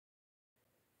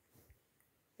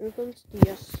Here comes the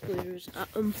escalators.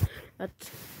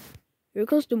 Here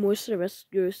comes the moisture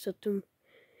escalators at the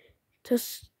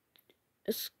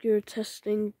escalator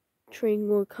testing training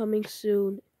will coming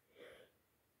soon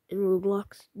in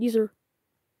Roblox. These are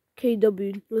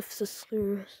K.W.Lifts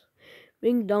escalators.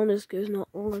 Being down escalators not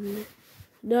on.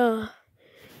 Nah.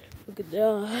 Look at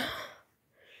that.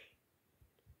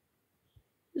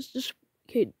 This is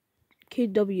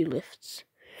K.W.Lifts.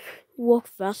 Walk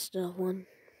fast, that one.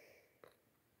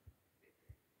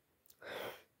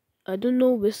 I don't know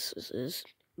what this is.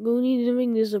 Don't even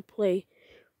think this is a play.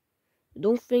 I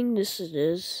don't think this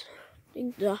is. I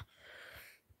think that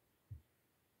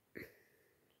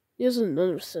there's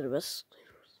another set of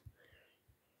escalators.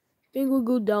 I think we'll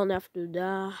go down after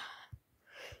that.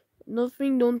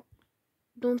 Nothing.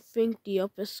 Don't think the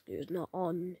up escalator is not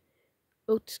on.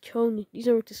 Otis KONE. These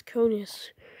are Otis KONEs.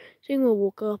 I think we'll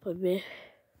walk up a bit.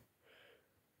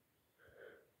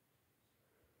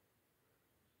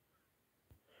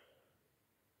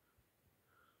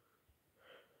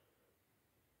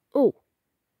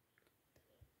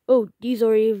 Oh, these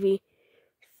are the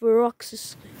Therox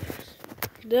escalators.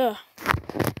 Yeah.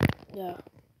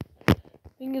 I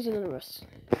think it's another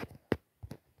escalator.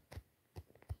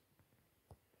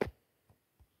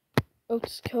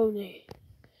 Otis KONE. I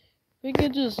think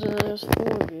it is there's 4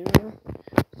 there.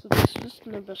 So there's just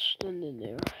another stand in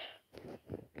there.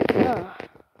 Yeah.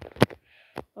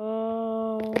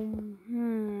 I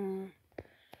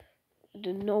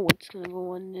don't know what's gonna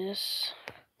go on this.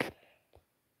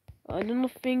 I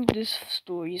don't think this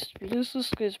story is this is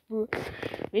because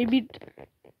maybe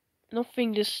I don't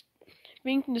think this. I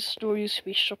think this story used to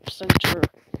be shop center.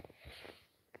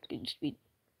 I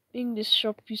think this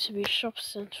shop used to be a shop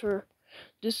center.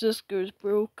 This escalator is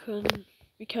broken.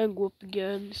 We can't go up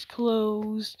again. It's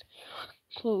closed.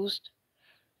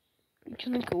 We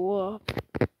can't go up.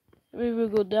 Maybe we'll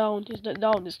go down. Is that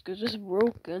down? This because it's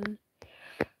broken.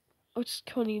 Oh, it's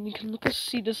funny. You can look and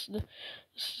see this.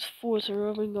 This force are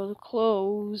rubbing on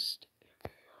closed.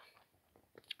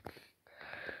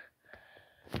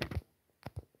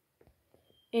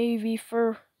 AV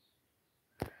for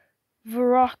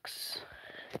Therox.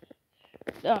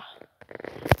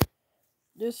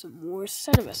 There's some more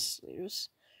set of escalators.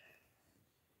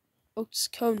 Otis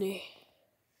KONE.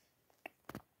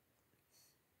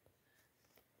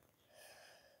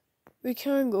 We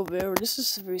can't go there. This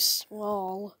is very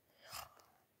small.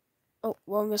 Oh,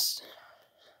 wrongest.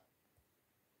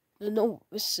 No,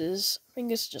 this is. I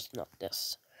think it's just not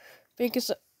this. I think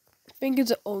it's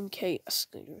an own K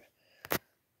escalator. I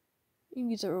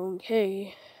think it's our own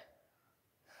K.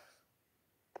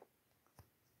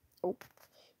 Oh,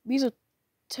 these are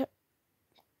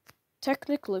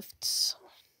Teknikk lifts.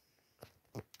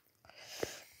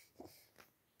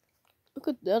 Look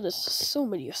at that, there's so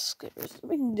many escalators. I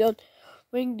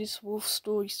think this wolf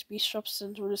store used to be shop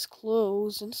center is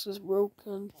closed and this is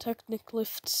broken. Teknikk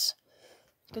lifts.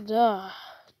 Look at that.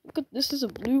 Look at this is a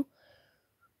blue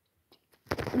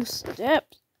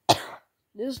step.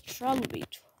 This is a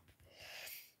Travelators.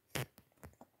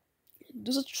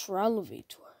 This is a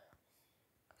Travelators.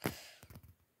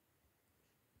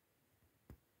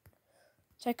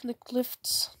 Teknikk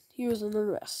lifts. Here's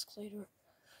another escalator.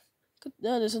 Look at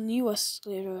that, there's a new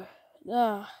escalator.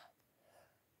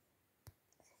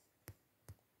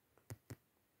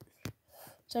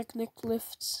 Teknikk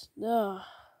lifts.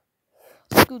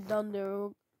 Let's go down there.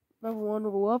 Everyone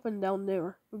will go up and down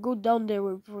there. We'll go down there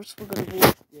first. We're gonna go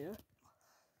up there.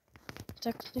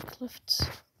 Teknikk lifts.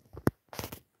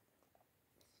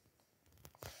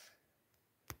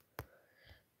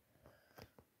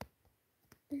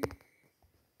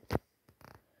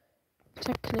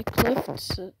 Teknikk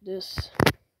lifts this.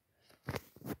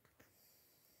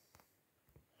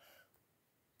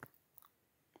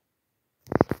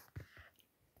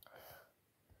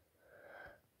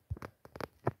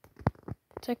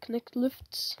 Teknikk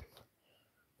lifts.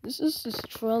 This is this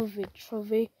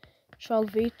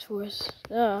Travelators.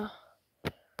 Look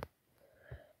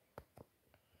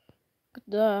at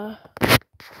that.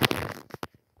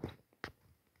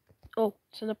 Oh,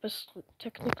 it's an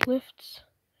Teknikk lifts.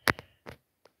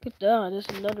 Look at that, there's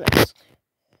another escalator.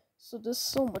 So there's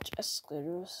so much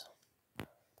escalators.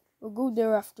 We'll go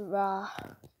there after that.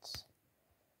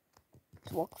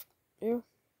 Let's walk there.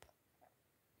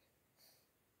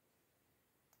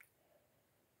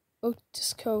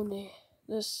 Otis KONE.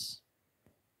 This.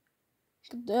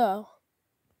 Look at that.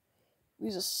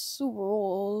 These are super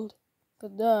old.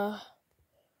 Look at that.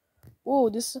 Oh,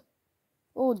 these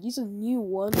are new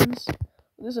ones.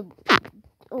 These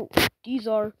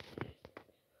are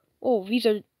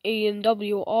A and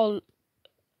W all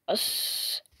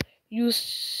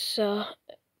USA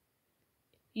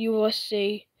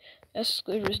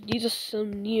escalators. These are so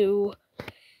new.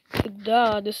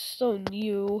 God, this is so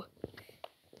new.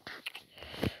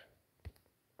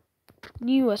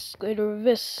 New escalator.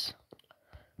 This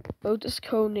Otis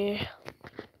KONE.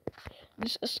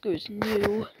 This escalator is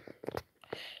new.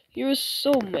 Here are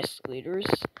some escalators.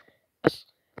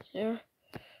 There.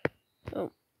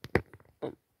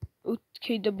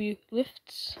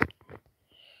 K.W.Lifts.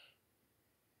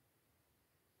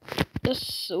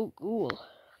 That's so cool.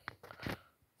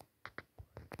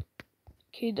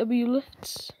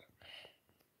 K.W.Lifts.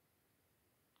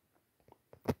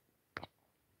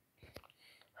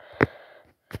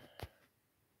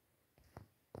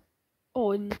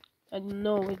 Oh, and I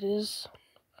know it is.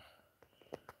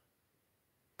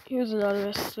 Here's another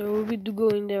escalator. We'll be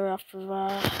going there after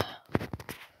that.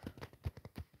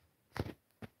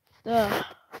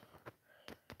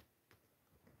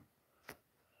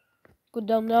 Go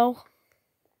down now.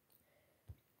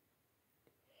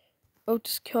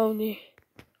 Otis KONE.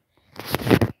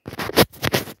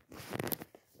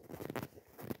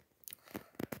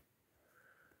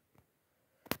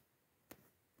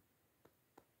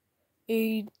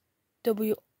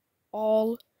 AW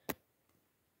all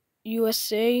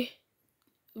USA.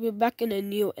 We're back in a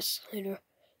new escalator.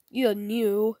 These are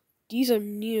new. These are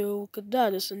new. Cause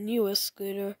that is a new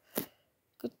escalator.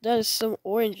 Cause that is some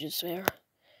oranges there.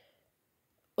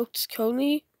 Otis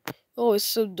KONE. Oh, it's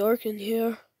so dark in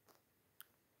here.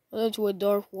 I'll go to a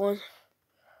dark one.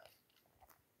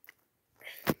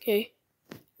 Okay.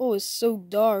 Oh, it's so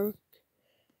dark.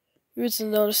 Here's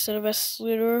another set of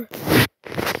escalator.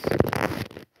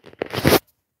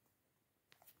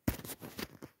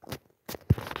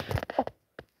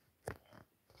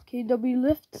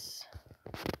 K.W.Lifts.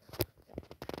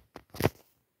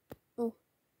 Oh.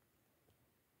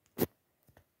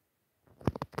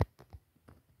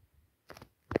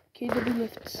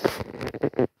 K.W.Lifts.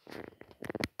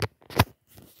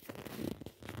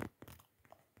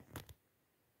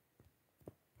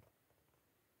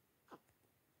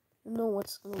 I know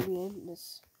what's gonna be in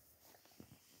this.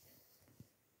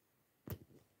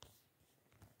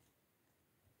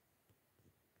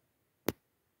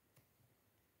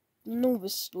 You know what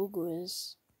this logo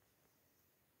is.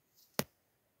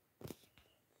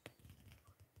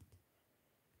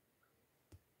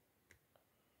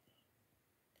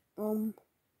 Go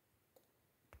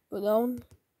down.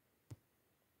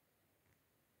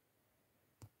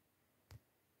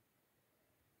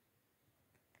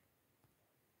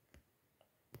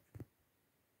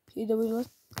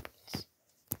 K.W.Lifts.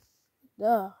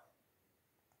 Yeah.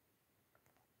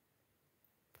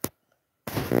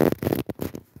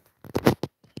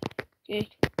 Okay,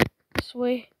 this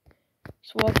way.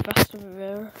 Let's walk faster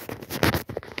there.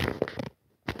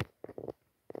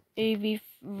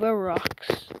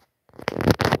 Therox.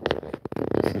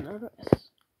 That's another S.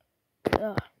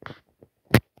 Yeah.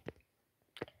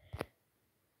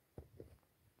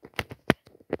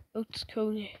 Otis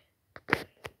KONE.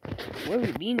 Where have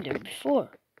we been there before?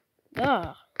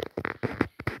 Ah.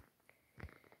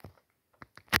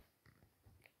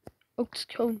 Otis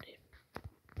KONE.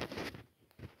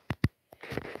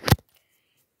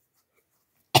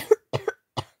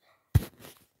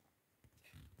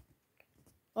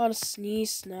 I want to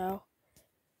sneeze now.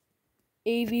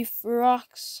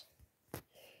 Therox.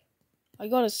 I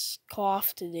got a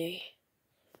cough today.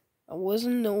 I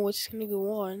wasn't know what's gonna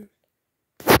go on.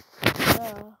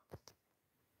 Yeah.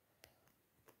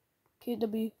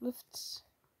 K.W.Lifts.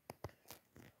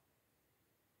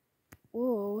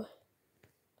 Whoa.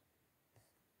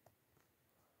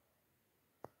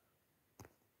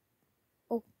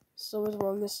 Oh, so what's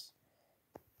wrong? This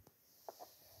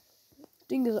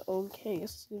thing is okay.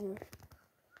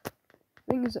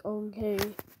 Thing is okay.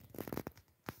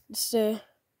 It's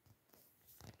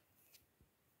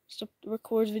stop the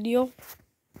record video.